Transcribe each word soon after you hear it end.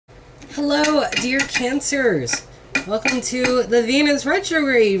Hello, dear Cancers. Welcome to the Venus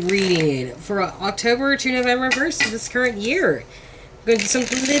Retrograde reading for October to November 1st of this current year. I'm going to do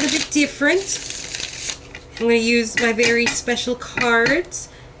something a little bit different. I'm going to use my very special cards.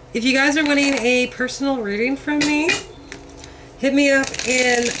 If you guys are wanting a personal reading from me, hit me up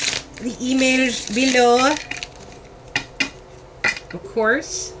in the emails below. Of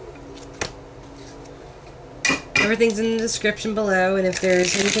course. Everything's in the description below, and if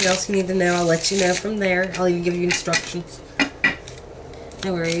there's anything else you need to know, I'll let you know from there. I'll even give you instructions.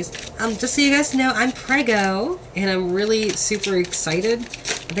 No worries. Just so you guys know, I'm preggo, and I'm really super excited. I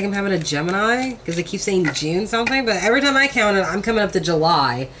think I'm having a Gemini, because they keep saying June something, but every time I count it, I'm coming up to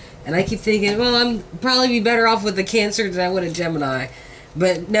July, and I keep thinking, well, I'm probably be better off with the Cancer than I would a Gemini.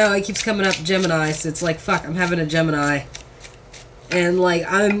 But no, it keeps coming up Gemini, so it's like, fuck, I'm having a Gemini. And, like,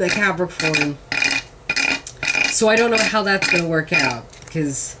 I'm a Capricorn. So I don't know how that's going to work out,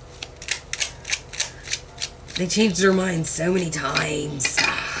 because they changed their minds so many times.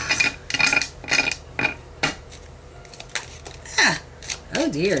 Oh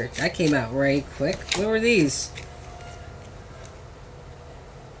dear, that came out right quick. What were these?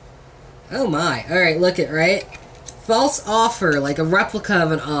 Oh my. Alright, look it, right? False offer, like a replica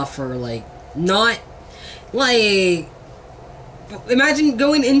of an offer, like, not, like, imagine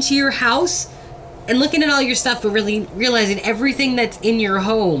going into your house and looking at all your stuff, but really realizing everything that's in your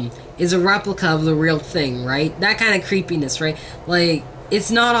home is a replica of the real thing, right? That kind of creepiness, right? Like,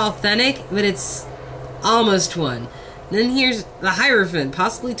 it's not authentic, but it's almost one. And then here's the Hierophant,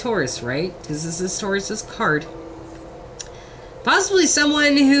 possibly Taurus, right? Because this is Taurus's card. Possibly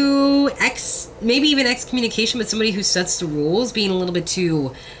someone who, maybe even excommunication, but somebody who sets the rules, being a little bit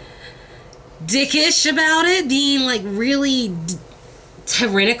too dickish about it, being, like, really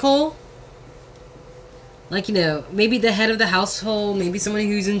tyrannical. Like, you know, maybe the head of the household, maybe someone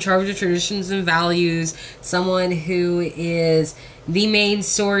who's in charge of traditions and values, someone who is the main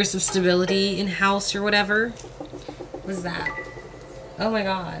source of stability in house or whatever. What's that? Oh my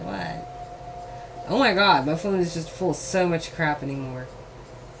god, what? Oh my god, my phone is just full of so much crap anymore.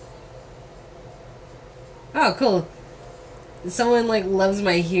 Oh, cool. Someone, like, loves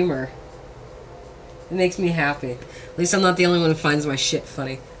my humor. It makes me happy. At least I'm not the only one who finds my shit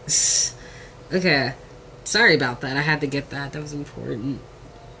funny. Okay. Sorry about that. I had to get that. That was important.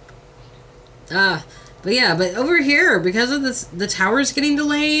 But yeah, but over here, because of this, the tower's getting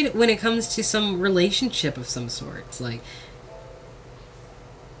delayed when it comes to some relationship of some sort. It's like,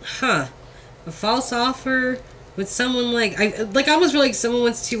 a false offer with someone like, I almost feel like someone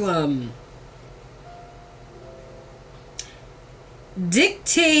wants to,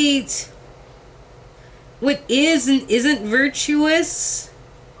 dictate what is and isn't virtuous.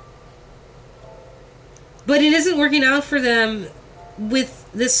 But it isn't working out for them with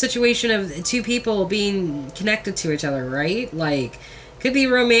this situation of two people being connected to each other, right? Like, could be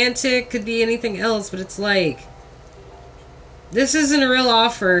romantic, could be anything else, but it's like, this isn't a real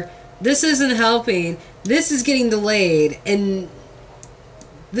offer, this isn't helping, this is getting delayed, and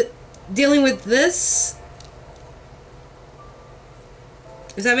dealing with this,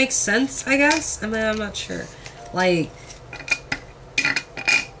 does that make sense, I guess? I mean, I'm not sure. Like,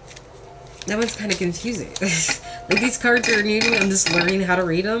 that one's kind of confusing. Like, these cards are new to me. I'm just learning how to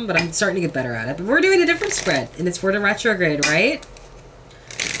read them, but I'm starting to get better at it. But we're doing a different spread, and it's for the retrograde, right?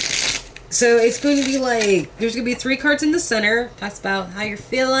 So it's going to be like, there's going to be 3 cards in the center. Talks about how you're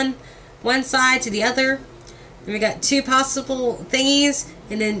feeling, one side to the other. Then we got 2 possible thingies,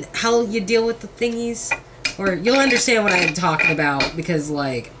 and then how you deal with the thingies. Or you'll understand what I'm talking about, because,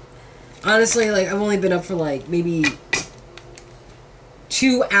 like, honestly, like, I've only been up for, like, maybe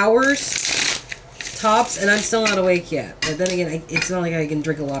 2 hours tops, and I'm still not awake yet. But then again, it's not like I can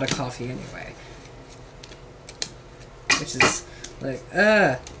drink a lot of coffee anyway. Which is, like,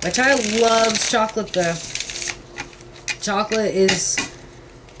 my child loves chocolate, though. Chocolate is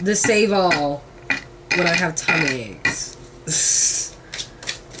the save-all when I have tummy aches.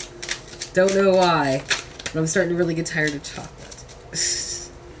 Don't know why, but I'm starting to really get tired of chocolate.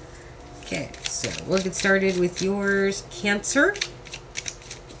 Okay, so we'll get started with yours, Cancer.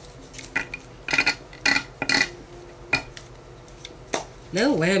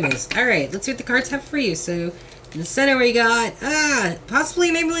 No whammies. Alright, let's see what the cards have for you. So, in the center we got, possibly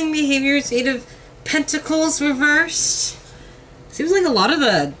enabling behaviors, 8 of Pentacles reversed. Seems like a lot of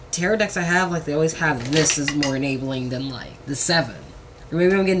the tarot decks I have, like, they always have this is more enabling than, like, the 7. Or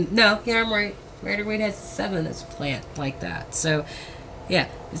maybe I'm getting, no, yeah, I'm right. Retrograde has 7 as a plant, like that. So, yeah,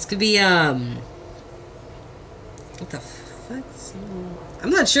 this could be, what the fuck? I'm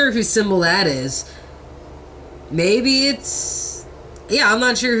not sure whose symbol that is. Maybe it's Yeah, I'm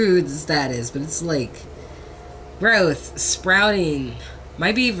not sure who that is, but it's like growth, sprouting.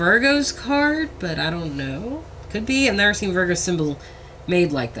 Might be Virgo's card, but I don't know. Could be. I've never seen Virgo's symbol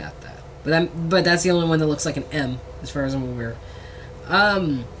made like that, though. But that's the only one that looks like an M, as far as I'm aware. But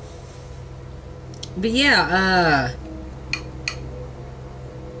yeah,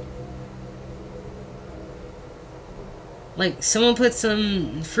 like, someone put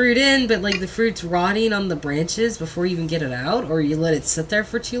some fruit in, but, like, the fruit's rotting on the branches before you even get it out, or you let it sit there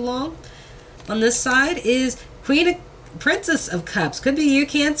for too long. On this side is Princess of Cups. Could be you,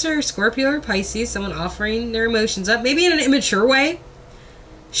 Cancer, Scorpio, or Pisces. Someone offering their emotions up. Maybe in an immature way.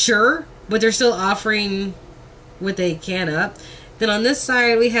 Sure. But they're still offering what they can up. Then on this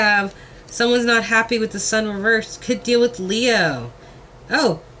side, we have someone's not happy with the sun reversed. Could deal with Leo.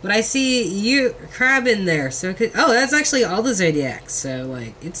 Oh, but I see you, Crab, in there. So it could, oh, that's actually all the zodiacs. So,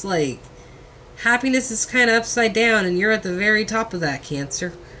 like, it's like happiness is kind of upside down, and you're at the very top of that,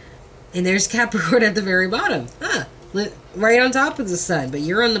 Cancer. And there's Capricorn at the very bottom. Huh. Right on top of the sun, but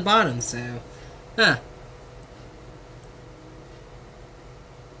you're on the bottom, so. Huh.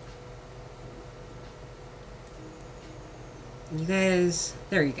 You guys,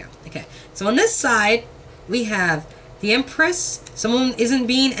 there you go. Okay, so on this side, we have the Empress. Someone isn't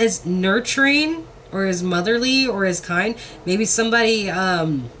being as nurturing, or as motherly, or as kind. Maybe somebody,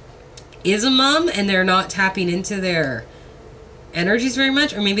 is a mom, and they're not tapping into their energies very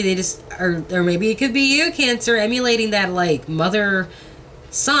much, or maybe they just, or maybe it could be you, Cancer, emulating that, like, mother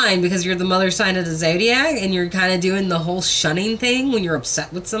sign, because you're the mother sign of the zodiac, and you're kind of doing the whole shunning thing when you're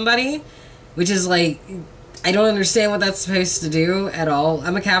upset with somebody, which is, like, I don't understand what that's supposed to do at all.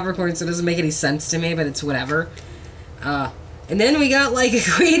 I'm a Capricorn, so it doesn't make any sense to me, but it's whatever. And then we got, like, a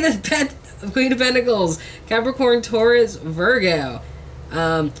Queen of Pentacles, Capricorn, Taurus, Virgo.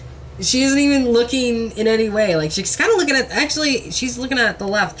 She isn't even looking in any way. Like, she's kind of looking at... Actually, she's looking at the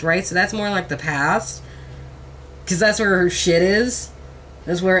left, right? So that's more like the past. Because that's where her shit is.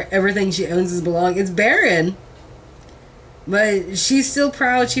 That's where everything she owns is belong. It's barren. But she's still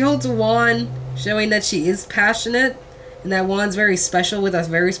proud. She holds a wand, showing that she is passionate. And that wand's very special with a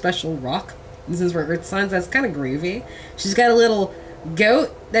very special rock. This is for earth signs. That's kind of groovy. She's got a little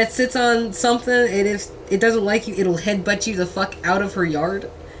goat that sits on something. And if it doesn't like you, it'll headbutt you the fuck out of her yard.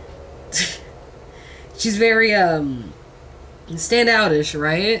 She's very standoutish,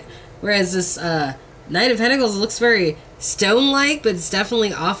 right? Whereas this Knight of Pentacles looks very stone-like, but it's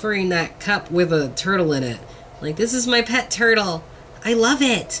definitely offering that cup with a turtle in it. Like, this is my pet turtle. I love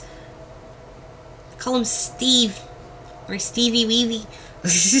it. I call him Steve. Or Stevie Weevy.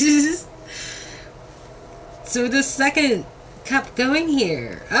 So the second cup going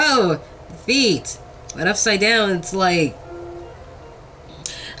here. Oh, feet. But upside down, it's like...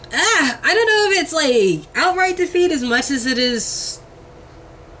 I don't know if it's like outright defeat as much as it is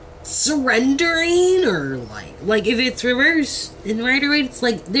surrendering, or like if it's reverse in Retrograde, it's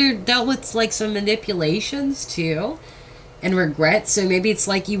like they're dealt with like some manipulations too and regret. So maybe it's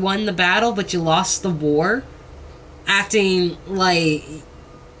like you won the battle but you lost the war, acting like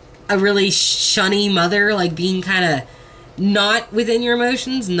a really shunny mother, like being kind of not within your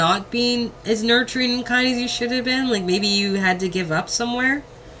emotions, not being as nurturing and kind as you should have been. Like maybe you had to give up somewhere.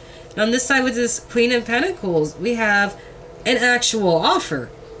 And on this side with this Queen of Pentacles, we have an actual offer.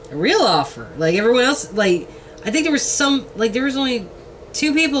 A real offer. Like, everyone else, like, I think there was there was only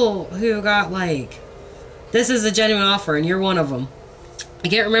 2 people who got, like, this is a genuine offer, and you're one of them. I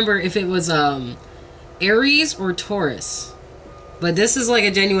can't remember if it was, Aries or Taurus. But this is, like,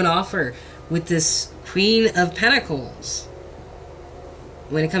 a genuine offer with this Queen of Pentacles.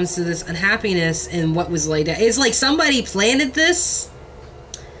 When it comes to this unhappiness and what was laid out. It's like somebody planted this,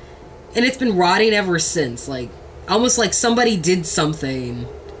 and it's been rotting ever since. Like, almost like somebody did something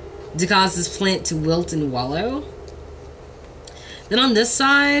to cause this plant to wilt and wallow. Then on this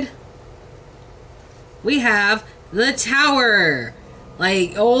side, we have the Tower.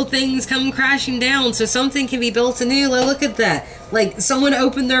 Like, old things come crashing down, so something can be built anew. Like, look at that. Like, someone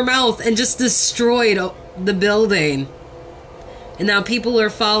opened their mouth and just destroyed the building. And now people are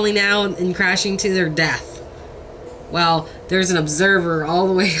falling out and crashing to their death. Well, there's an observer all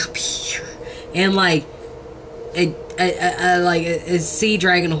the way up here. And, like, a sea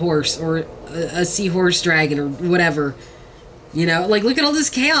dragon horse, or a seahorse dragon, or whatever. You know, like, look at all this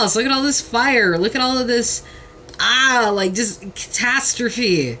chaos, look at all this fire, look at all of this, like, just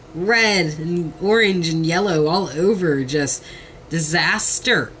catastrophe. Red and orange and yellow all over, just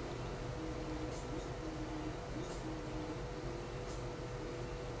disaster.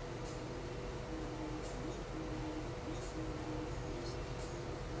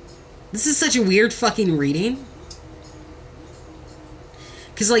 This is such a weird fucking reading.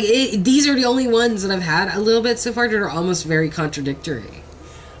 Because, like, these are the only ones that I've had a little bit so far that are almost very contradictory.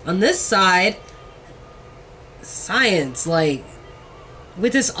 On this side, science, like,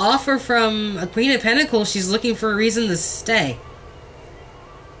 with this offer from a Queen of Pentacles, she's looking for a reason to stay.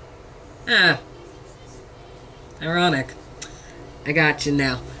 Ironic. I got you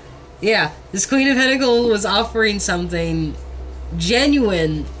now. Yeah, this Queen of Pentacles was offering something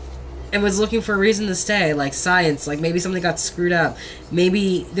genuine and was looking for a reason to stay, like science, like maybe something got screwed up.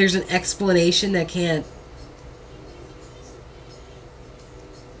 Maybe there's an explanation that can't...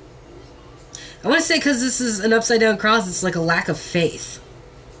 I want to say because this is an upside down cross, it's like a lack of faith.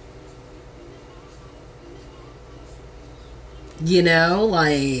 You know,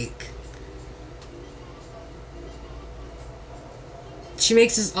 like... She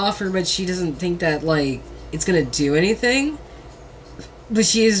makes this offer, but she doesn't think that, like, it's gonna do anything. But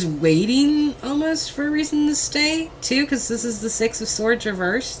she is waiting, almost, for a reason to stay, too, because this is the Six of Swords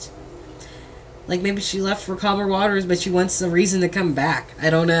reversed. Like, maybe she left for calmer waters, but she wants a reason to come back. I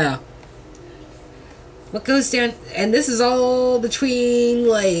don't know. What goes down... And this is all between,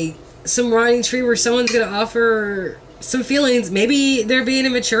 like, some rotting tree where someone's gonna offer some feelings. Maybe they're being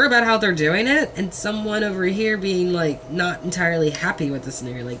immature about how they're doing it, and someone over here being, like, not entirely happy with the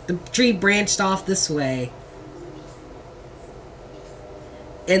scenario. Like, the tree branched off this way.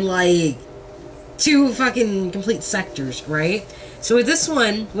 And, like, two fucking complete sectors, right? So with this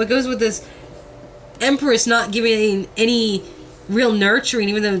one, what goes with this Empress not giving any real nurturing,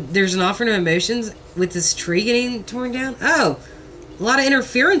 even though there's an offering of emotions, with this tree getting torn down? Oh, a lot of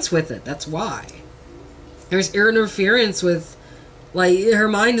interference with it. That's why. There's interference with, like, her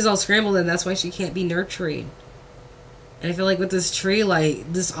mind is all scrambled, and that's why she can't be nurturing. And I feel like with this tree,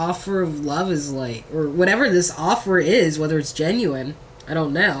 like, this offer of love is, like, or whatever this offer is, whether it's genuine, I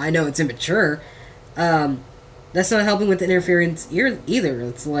don't know. I know it's immature. That's not helping with the interference either.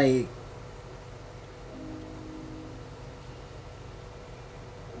 It's like...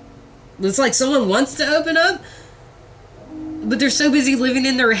 It's like someone wants to open up, but they're so busy living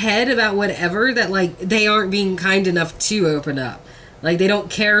in their head about whatever that, like, they aren't being kind enough to open up. Like, they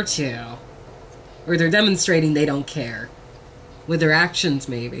don't care to. Or they're demonstrating they don't care. With their actions,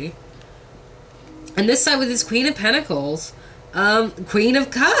 maybe. And this side with this Queen of Pentacles, Queen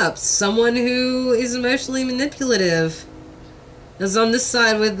of Cups. Someone who is emotionally manipulative. Is on this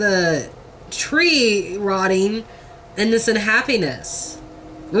side with the tree rotting and this unhappiness.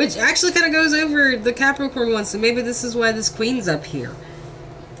 Which actually kind of goes over the Capricorn one, so maybe this is why this Queen's up here.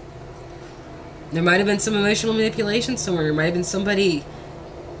 There might have been some emotional manipulation somewhere. There might have been somebody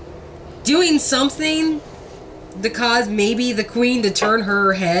doing something to cause maybe the Queen to turn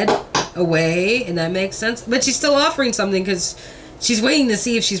her head away, and that makes sense. But she's still offering something because she's waiting to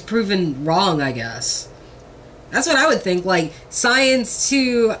see if she's proven wrong, I guess. That's what I would think. Like, science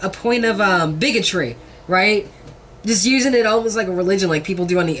to a point of bigotry, right? Just using it almost like a religion, like people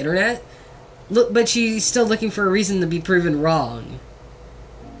do on the internet. Look, but she's still looking for a reason to be proven wrong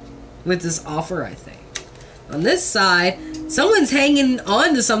with this offer, I think. On this side, someone's hanging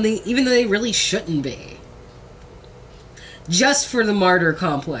on to something even though they really shouldn't be. Just for the martyr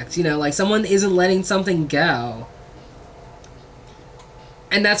complex, you know, like someone isn't letting something go.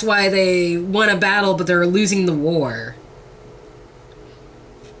 And that's why they won a battle, but they're losing the war.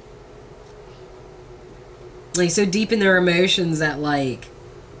 Like, so deep in their emotions that, like...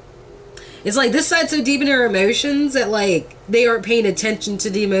 It's like this side's so deep in their emotions that, like, they aren't paying attention to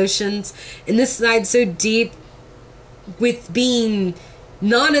the emotions. And this side's so deep with being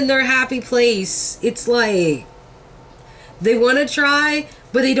not in their happy place. It's like... They want to try,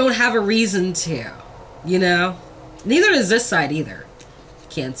 but they don't have a reason to. You know? Neither does this side either.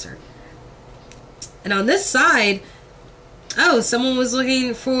 Cancer. And on this side... Oh, someone was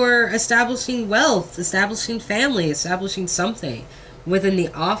looking for establishing wealth, establishing family, establishing something within the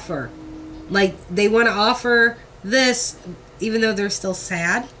offer. Like, they want to offer this, even though they're still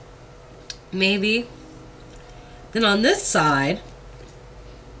sad. Maybe. Then on this side...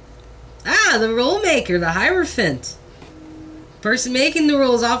 Ah, the rule maker, the Hierophant. Person making the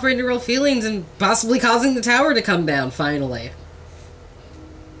rules, offering the real feelings, and possibly causing the tower to come down, finally.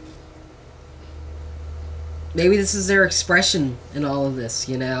 Maybe this is their expression in all of this,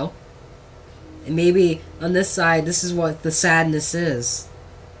 you know? And maybe on this side, this is what the sadness is.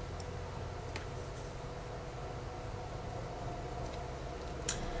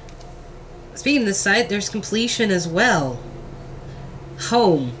 Speaking of this side, there's completion as well.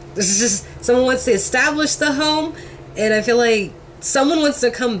 Home. This is just, someone wants to establish the home, and I feel like someone wants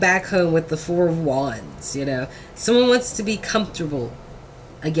to come back home with the Four of Wands, you know? Someone wants to be comfortable.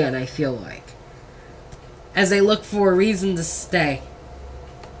 Again, I feel like. As they look for a reason to stay.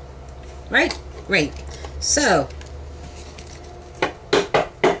 Right? Great. So,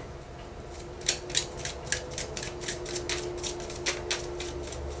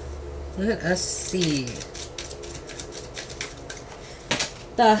 let us see.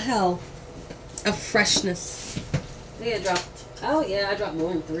 The hell of freshness. I think I dropped. Oh yeah, I dropped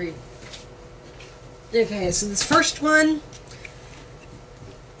more than 3. Okay, so this first one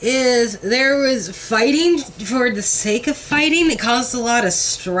is there was fighting for the sake of fighting. It caused a lot of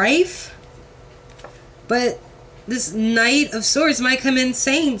strife. But this Knight of Swords might come in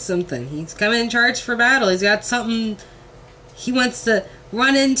saying something. He's coming in charge for battle. He's got something he wants to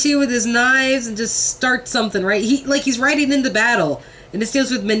run into with his knives and just start something, right? He's riding into battle. And this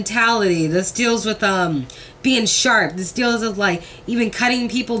deals with mentality. This deals with being sharp. This deals with like even cutting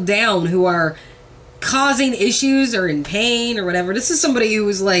people down who are causing issues or in pain or whatever. This is somebody who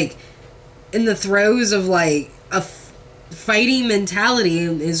was like in the throes of like a fighting mentality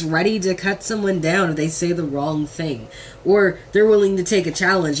and is ready to cut someone down if they say the wrong thing, or they're willing to take a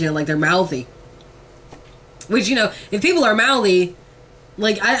challenge. You know, like they're mouthy. Which, you know, if people are mouthy,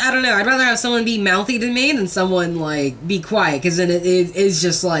 like I don't know, I'd rather have someone be mouthy to me than someone like be quiet, because then it is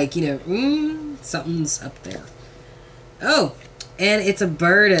just like, you know, something's up there. Oh, and it's a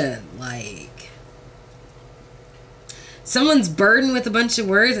burden, like someone's burdened with a bunch of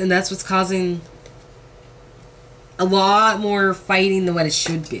words, and that's what's causing a lot more fighting than what it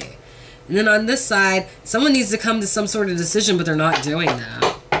should be. And then on this side, someone needs to come to some sort of decision, but they're not doing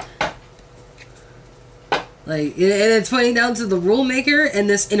that. Like, and it's pointing down to the rule maker and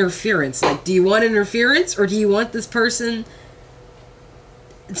this interference. Like, do you want interference, or do you want this person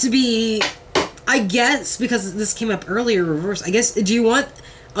to be, I guess, because this came up earlier, reverse, I guess, do you want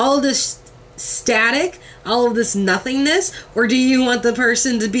all of this static, all of this nothingness, or do you want the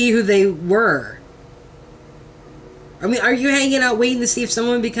person to be who they were? I mean, are you hanging out waiting to see if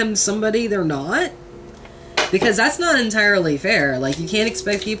someone becomes somebody they're not? Because that's not entirely fair. Like, you can't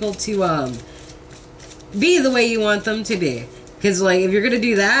expect people to, be the way you want them to be. Because, like, if you're gonna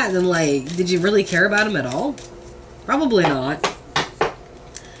do that, then, like, did you really care about them at all? Probably not.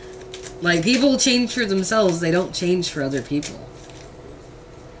 Like, people change for themselves, they don't change for other people.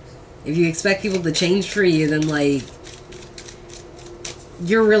 If you expect people to change for you, then, like,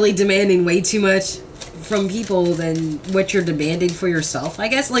 you're really demanding way too much from people than what you're demanding for yourself, I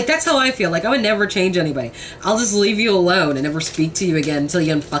guess. Like, that's how I feel. Like, I would never change anybody. I'll just leave you alone and never speak to you again until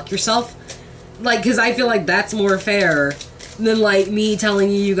you unfuck yourself. Like, because I feel like that's more fair than, like, me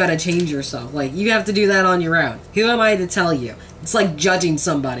telling you gotta change yourself. Like, you have to do that on your own. Who am I to tell you? It's like judging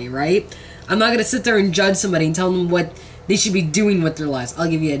somebody, right? I'm not gonna sit there and judge somebody and tell them what they should be doing with their lives. I'll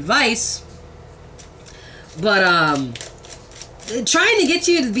give you advice. But, trying to get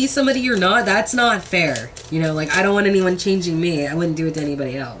you to be somebody you're not, that's not fair. You know, like, I don't want anyone changing me. I wouldn't do it to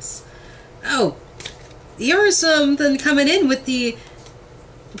anybody else. Oh, here's something coming in with the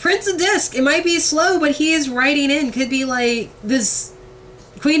Prince of Discs. It might be slow, but he is writing in. Could be like this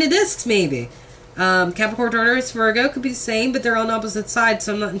Queen of Discs, maybe. Capricorn, Taurus, Virgo could be the same, but they're on opposite sides,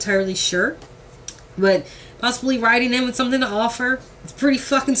 so I'm not entirely sure. But possibly writing in with something to offer. It's pretty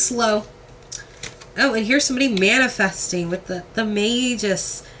fucking slow. Oh, and here's somebody manifesting with the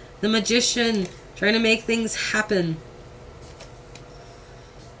Magus, the Magician, trying to make things happen.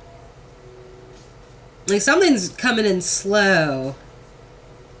 Like, something's coming in slow.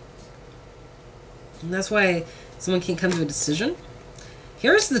 And that's why someone can't come to a decision.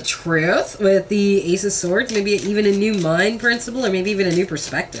 Here's the Truth with the Ace of Swords. Maybe even a new mind principle, or maybe even a new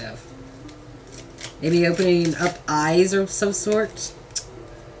perspective. Maybe opening up eyes of some sort.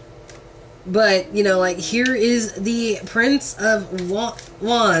 But, you know, like, here is the Prince of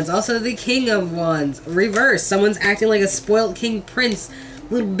Wands. Also the King of Wands. Reverse. Someone's acting like a spoiled king prince.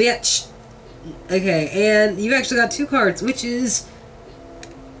 Little bitch. Okay, and you've actually got 2 cards, which is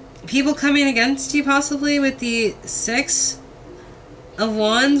people coming against you, possibly, with the 6 of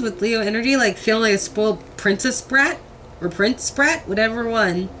Wands with Leo energy. Like, feeling like a spoiled princess brat. Or prince brat. Whatever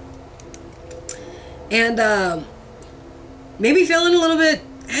one. And, maybe feeling a little bit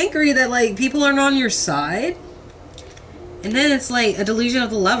angry that, like, people aren't on your side. And then it's like a delusion of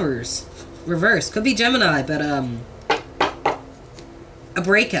the Lovers. Reverse. Could be Gemini, but a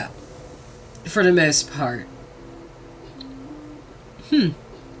breakup for the most part.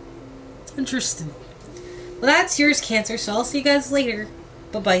 Interesting. Well, that's yours, Cancer, so I'll see you guys later.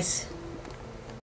 Bye-bye.